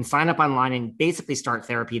easy. You can sign up online and basically start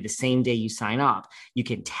therapy the same day you sign up. You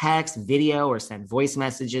can text, video, or send voice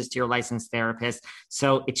messages to your licensed therapist.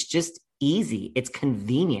 So it's just easy. It's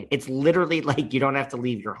convenient. It's literally like you don't have to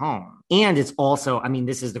leave your home. And it's also,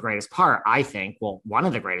 this is the greatest part, I think. Well, one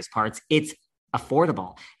of the greatest parts, it's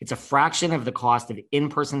affordable. It's a fraction of the cost of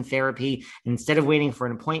in-person therapy. Instead of waiting for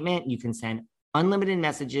an appointment, you can send unlimited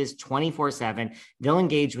messages 24/7. They'll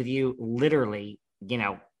engage with you literally,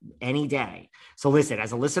 any day. So listen,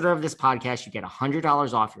 as a listener of this podcast, you get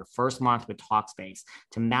 $100 off your first month with Talkspace.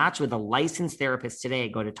 To match with a licensed therapist today,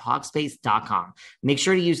 go to Talkspace.com. Make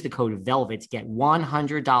sure to use the code VELVET to get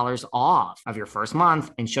 $100 off of your first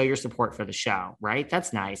month and show your support for the show, right?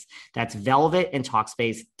 That's nice. That's Velvet and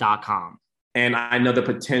Talkspace.com. And I know the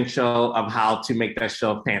potential of how to make that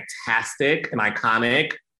show fantastic and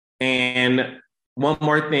iconic. And one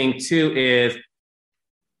more thing too is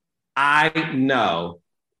I know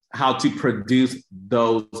how to produce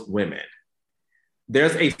those women.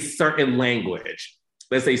 There's a certain language,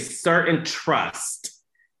 there's a certain trust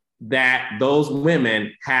that those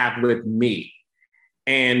women have with me.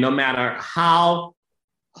 And no matter how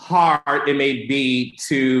hard it may be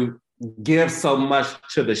to give so much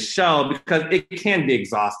to the show, because it can be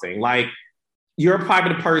exhausting. Like, you're a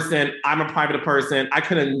private person, I'm a private person. I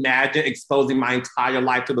couldn't imagine exposing my entire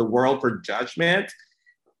life to the world for judgment.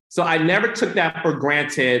 So I never took that for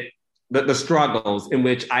granted, the struggles in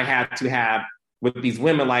which I had to have with these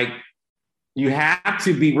women. Like, you have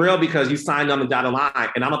to be real because you signed on the dotted line.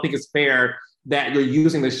 And I don't think it's fair that you're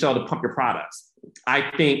using the show to pump your products.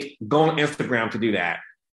 I think go on Instagram to do that,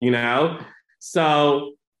 you know?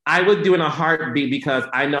 So I would do it in a heartbeat because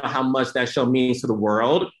I know how much that show means to the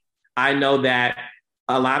world. I know that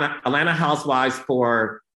Atlanta Housewives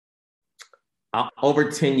for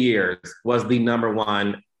over 10 years was the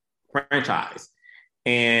 #1 franchise.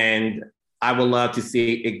 And I would love to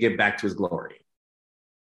see it get back to its glory.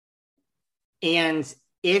 And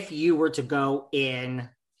if you were to go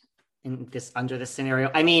under this scenario,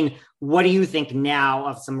 I mean, what do you think now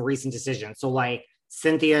of some recent decisions? So like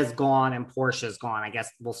Cynthia's gone and Portia's gone. I guess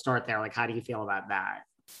we'll start there. Like, how do you feel about that?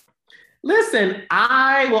 Listen,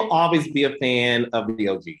 I will always be a fan of the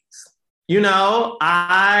OGs. You know,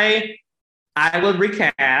 I would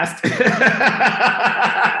recast.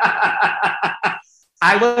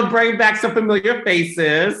 I will bring back some familiar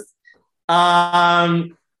faces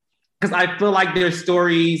because I feel like their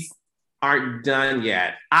stories aren't done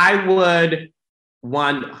yet. I would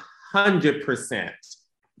 100%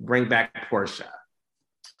 bring back Portia.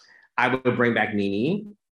 I would bring back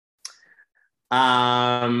NeNe,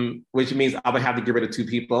 which means I would have to get rid of 2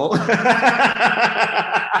 people.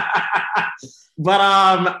 But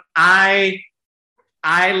I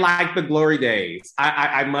like the glory days.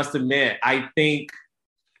 I must admit, I think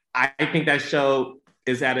that show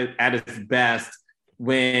is at its best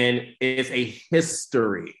when it's a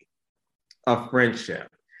history of friendship,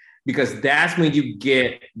 because that's when you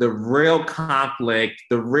get the real conflict,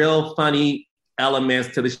 the real funny elements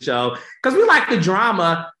to the show. Because we like the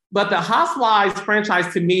drama, but the Housewives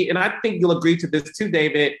franchise, to me, and I think you'll agree to this too,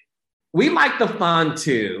 David, we like the fun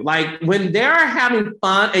too. Like, when they're having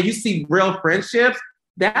fun and you see real friendships,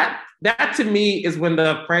 that to me is when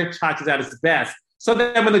the franchise is at its best. So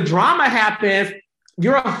then when the drama happens,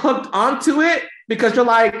 you're hooked onto it because you're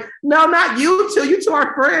like, no, not you two. You two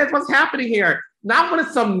are friends. What's happening here? Not when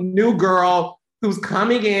it's some new girl who's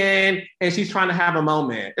coming in and she's trying to have a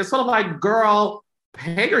moment. It's sort of like, girl,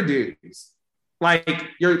 pay your dues. Like,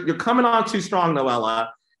 you're coming on too strong, Noella.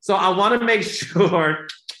 So I want to make sure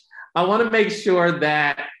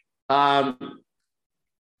that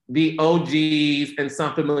the OGs and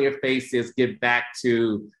some familiar faces get back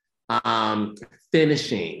to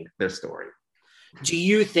finishing their story. Do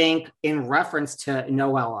you think, in reference to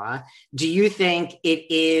Noella, do you think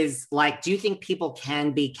people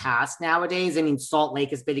can be cast nowadays? I mean, Salt Lake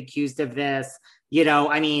has been accused of this. You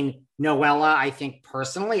know, I mean, Noella, I think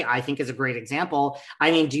is a great example.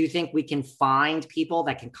 I mean, do you think we can find people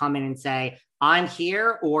that can come in and say, I'm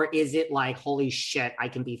here? Or is it like, holy shit, I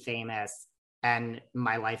can be famous and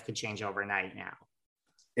my life could change overnight now?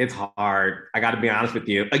 It's hard. I got to be honest with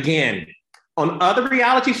you. Again, on other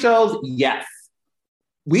reality shows, yes.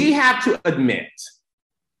 We have to admit,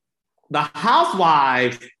 The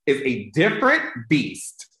Housewives is a different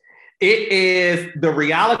beast. It is the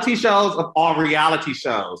reality shows of all reality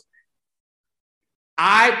shows.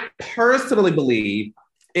 I personally believe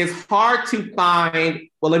it's hard to find,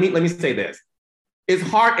 well, let me say this. It's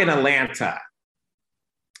hard in Atlanta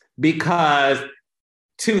because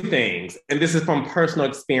 2 things, and this is from personal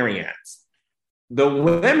experience. The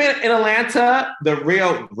women in Atlanta, the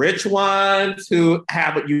real rich ones who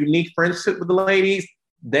have a unique friendship with the ladies,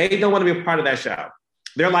 they don't want to be a part of that show.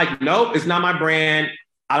 They're like, nope, it's not my brand.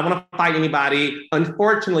 I don't want to fight anybody.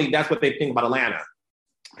 Unfortunately, that's what they think about Atlanta.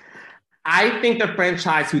 I think the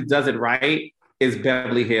franchise who does it right is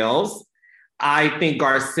Beverly Hills. I think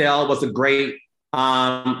Garcelle was a great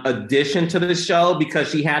addition to the show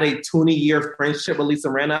because she had a 20-year friendship with Lisa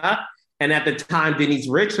Rinna. And at the time Denise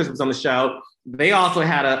Richards was on the show, they also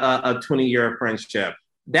had a 20-year friendship.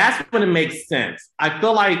 that's when it makes sense. I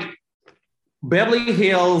feel like Beverly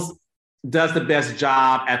Hills does the best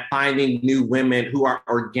job at finding new women who are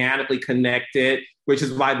organically connected, which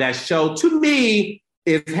is why that show, to me,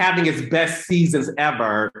 is having its best seasons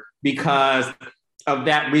ever because of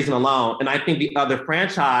that reason alone. And I think the other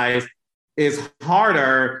franchise is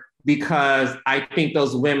harder because I think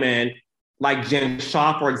those women, like Jen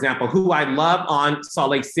Shah, for example, who I love on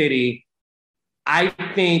Salt Lake City, I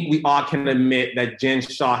think we all can admit that Jen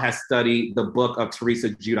Shah has studied the book of Teresa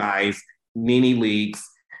Giudice, Nene Leakes,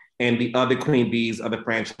 and the other queen bees of the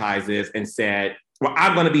franchises and said, well,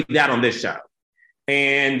 I'm going to be that on this show.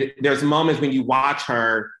 And there's moments when you watch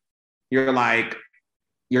her, you're like,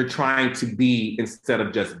 you're trying to be instead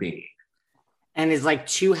of just being. And is like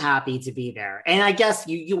too happy to be there. And I guess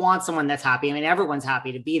you want someone that's happy. I mean, everyone's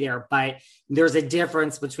happy to be there, but there's a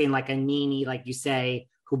difference between like a Nene, like you say,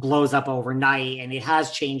 who blows up overnight and it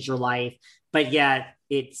has changed your life, but yet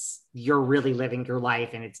you're really living your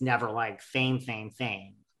life and it's never like fame.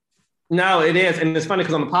 No, it is. And it's funny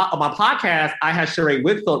because on my podcast, I had Sheree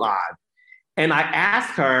Whitfield on. And I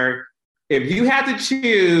asked her, if you had to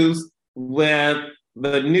choose with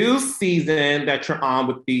the new season that you're on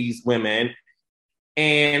with these women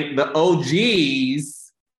and the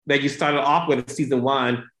OGs that you started off with in season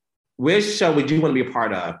 1, which show would you want to be a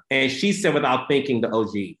part of? And she said, without thinking, the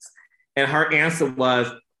OGs. And her answer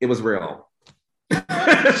was, it was real.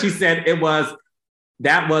 She said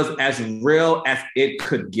that was as real as it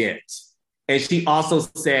could get. And she also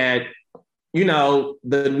said, you know,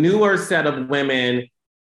 the newer set of women,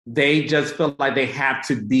 they just feel like they have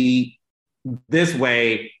to be this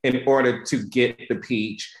way in order to get the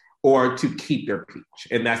peach or to keep their peach.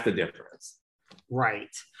 And that's the difference.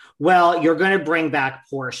 Right. Well, you're going to bring back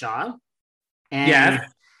Portia.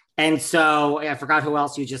 Yes. And so I forgot who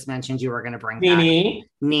else you just mentioned you were going to bring Nene. back.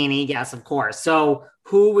 Nene, yes, of course. So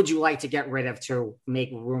who would you like to get rid of to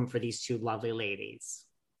make room for these two lovely ladies?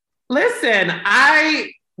 Listen,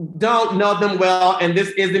 I don't know them well, and this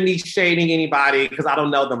isn't me shading anybody because I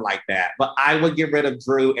don't know them like that, but I would get rid of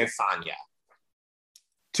Drew and Sonia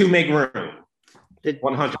to make room.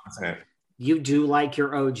 100%. You do like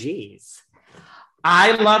your OGs.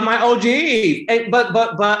 I love my OGs, but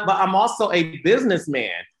I'm also a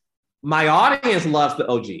businessman. My audience loves the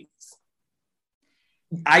OGs.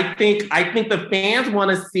 I think the fans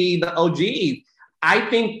want to see the OGs. I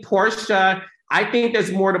think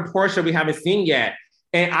there's more to Portia we haven't seen yet.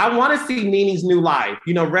 And I want to see Nene's new life.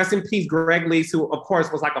 You know, rest in peace, Greg Lees, who of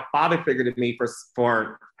course was like a father figure to me for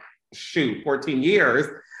 14 years.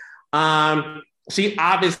 She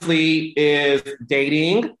obviously is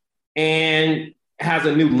dating and has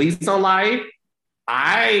a new lease on life.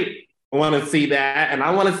 I want to see that. And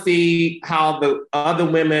I want to see how the other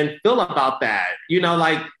women feel about that. You know,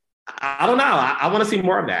 like, I don't know. I want to see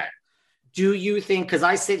more of that. Do you think, because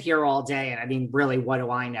I sit here all day and I mean, really, what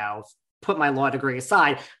do I know? Put my law degree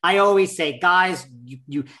aside. I always say, guys,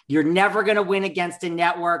 you're never going to win against a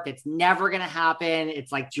network. It's never going to happen.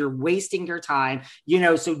 It's like you're wasting your time, you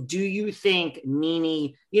know? So do you think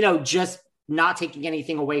Nene, you know, just not taking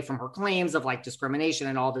anything away from her claims of like discrimination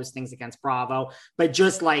and all those things against Bravo, but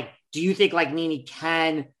just like, do you think like Nene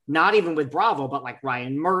can, not even with Bravo, but like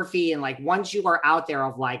Ryan Murphy, and like once you are out there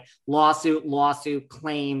of like lawsuit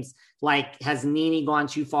claims, like has Nene gone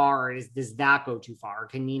too far, or does that go too far? Or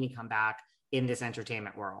can Nene come back in this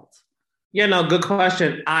entertainment world? Yeah, no, good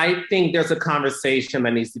question. I think there's a conversation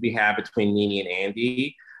that needs to be had between Nene and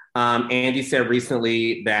Andy. Andy said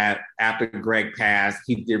recently that after Greg passed,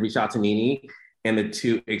 he did reach out to Nene and the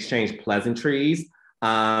two exchanged pleasantries.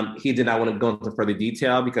 He did not want to go into further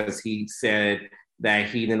detail because he said that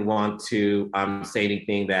he didn't want to say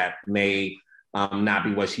anything that may not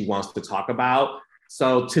be what she wants to talk about.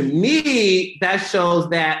 So to me, that shows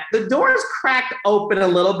that the door is cracked open a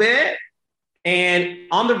little bit. And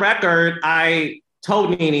on the record, I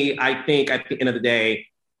told Nene, I think at the end of the day,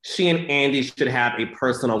 she and Andy should have a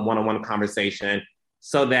personal one-on-one conversation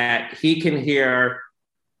so that he can hear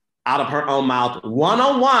out of her own mouth,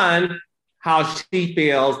 one-on-one, how she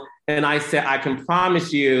feels. And I said, I can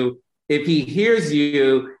promise you, if he hears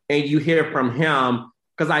you and you hear from him,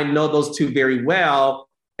 because I know those two very well.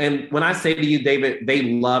 And when I say to you, David, they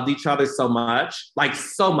loved each other so much, like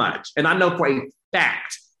so much. And I know for a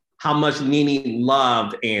fact how much Nene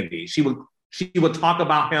loved Andy. She would talk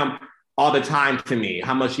about him all the time to me,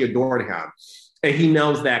 how much she adored him. And he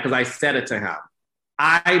knows that because I said it to him.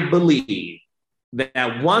 I believe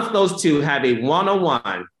that once those two have a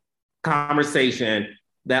one-on-one conversation,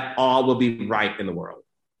 that all will be right in the world.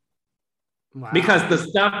 Wow. Because the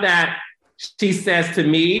stuff that she says to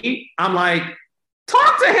me, I'm like,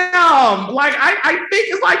 talk to him. Like, I think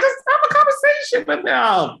it's like, just have a conversation with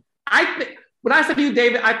him. When I said to you,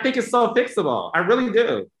 David, I think it's so fixable. I really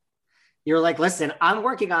do. You're like, listen, I'm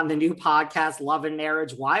working on the new podcast, Love and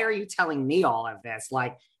Marriage. Why are you telling me all of this?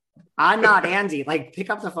 Like, I'm not Andy. Like,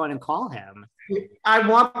 pick up the phone and call him. I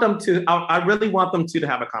want them to. I really want them to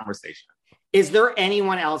have a conversation. Is there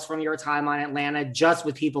anyone else from your time on Atlanta, just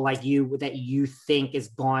with people like you, that you think is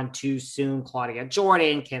gone too soon? Claudia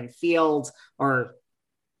Jordan, Kim Fields, or?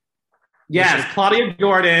 Yes, Claudia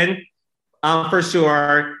Jordan, for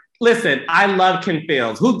sure. Listen, I love Kim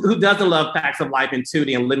Fields. Who doesn't love Facts of Life and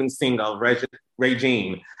Tootie and Living Single,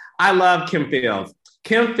 Regine? I love Kim Fields.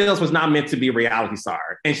 Kim Fields was not meant to be a reality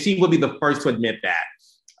star, and she will be the first to admit that.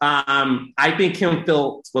 I think Kim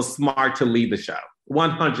Fields was smart to leave the show,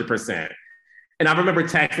 100%. And I remember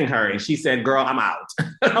texting her, and she said, girl, I'm out.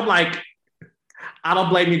 I'm like, I don't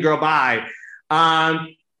blame you, girl, bye. I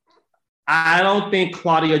don't think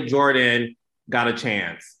Claudia Jordan got a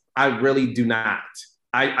chance. I really do not.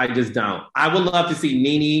 I just don't. I would love to see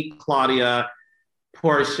NeNe, Claudia,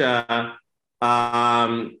 Portia.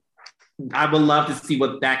 I would love to see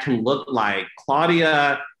what that can look like.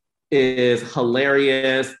 Claudia is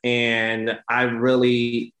hilarious, and I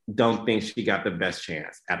really don't think she got the best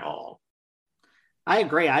chance at all. I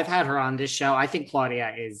agree. I've had her on this show. I think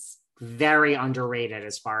Claudia is very underrated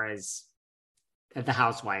as far as the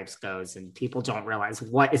Housewives goes, and people don't realize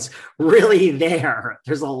what is really there.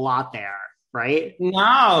 There's a lot there, right?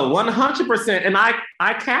 No, 100%. And I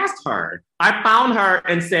cast her. I found her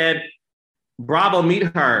and said, bravo, meet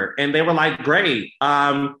her. And they were like, great.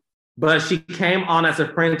 But she came on as a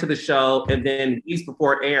friend to the show, and then weeks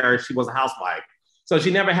before air, she was a housewife. So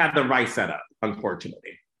she never had the right setup,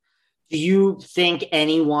 unfortunately. Do you think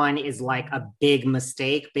anyone is like a big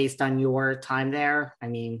mistake based on your time there? I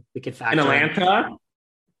mean, we could factor in Atlanta,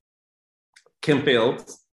 Kim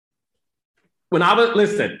Fields.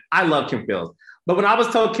 I love Kim Fields. But when I was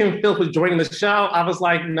told Kim Fields was joining the show, I was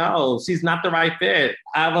like, no, she's not the right fit.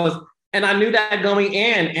 And I knew that going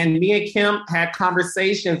in, and me and Kim had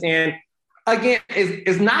conversations. And again,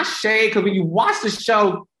 it's not shade, because when you watch the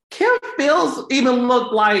show, Kim Fields even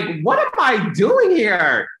looked like, what am I doing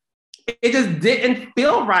here? It just didn't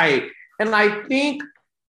feel right. And I think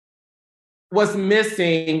what's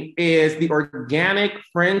missing is the organic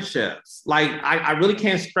friendships. Like, I really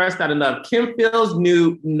can't stress that enough. Kim Fields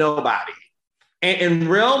knew nobody. And in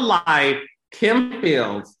real life, Kim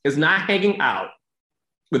Fields is not hanging out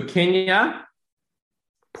with Kenya,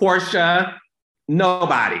 Portia,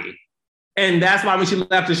 nobody. And that's why when she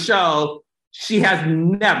left the show, she has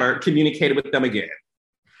never communicated with them again.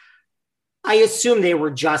 I assume they were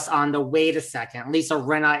just on the wait a second. Lisa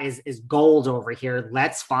Rinna is gold over here.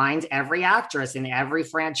 Let's find every actress in every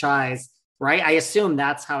franchise, right? I assume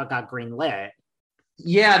that's how it got greenlit.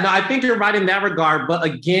 Yeah, no, I think you're right in that regard. But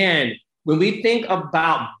again, when we think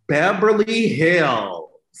about Beverly Hills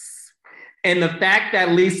and the fact that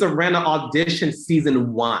Lisa Rinna auditioned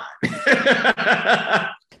season 1.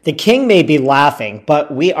 The king may be laughing,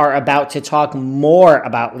 but we are about to talk more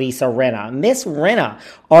about Lisa Rinna. Miss Rinna,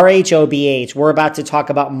 RHOBH. We're about to talk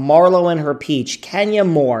about Marlo and her peach. Kenya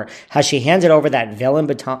Moore. Has she handed over that villain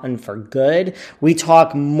baton for good? We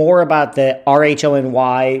talk more about the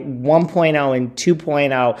RHONY 1.0 and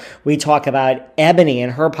 2.0. We talk about Ebony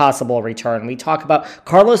and her possible return. We talk about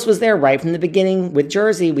Carlos was there right from the beginning with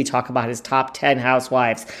Jersey. We talk about his top 10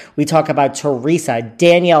 housewives. We talk about Teresa,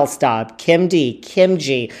 Danielle Staub, Kim D, Kim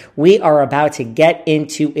G. We are about to get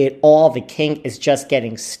into it all. The king is just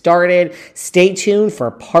getting started. Stay tuned for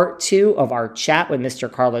part 2 of our chat with Mr.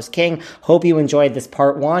 Carlos King. Hope you enjoyed this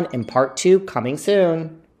part 1, and part 2 coming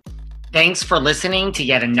soon. Thanks for listening to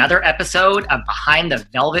yet another episode of Behind the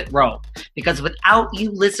Velvet Rope. Because without you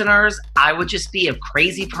listeners, I would just be a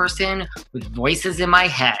crazy person with voices in my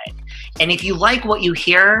head. And if you like what you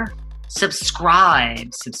hear,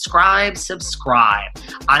 subscribe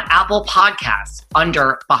on Apple Podcasts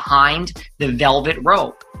under Behind the Velvet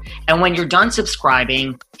Rope. And when you're done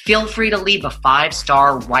subscribing, feel free to leave a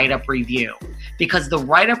 5-star write-up review, because the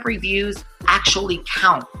write-up reviews actually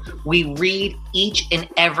count. We read each and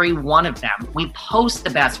every one of them. We post the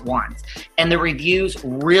best ones, and the reviews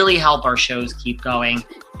really help our shows keep going.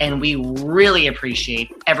 And we really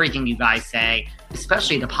appreciate everything you guys say,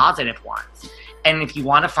 especially the positive ones. And if you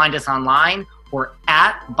want to find us online, we're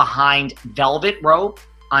at Behind Velvet Rope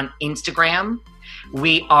on Instagram.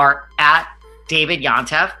 We are at David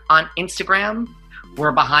Yontef on Instagram.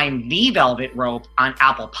 We're Behind the Velvet Rope on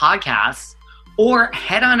Apple Podcasts. Or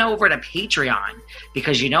head on over to Patreon,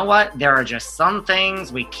 because you know what? There are just some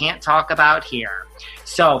things we can't talk about here.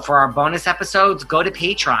 So for our bonus episodes, go to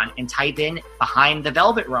Patreon and type in Behind the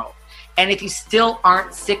Velvet Rope. And if you still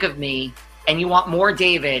aren't sick of me and you want more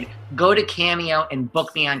David, go to Cameo and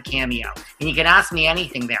book me on Cameo. And you can ask me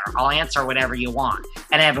anything there. I'll answer whatever you want.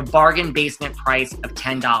 And I have a bargain basement price of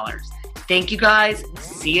 $10. Thank you guys.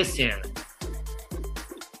 See you soon.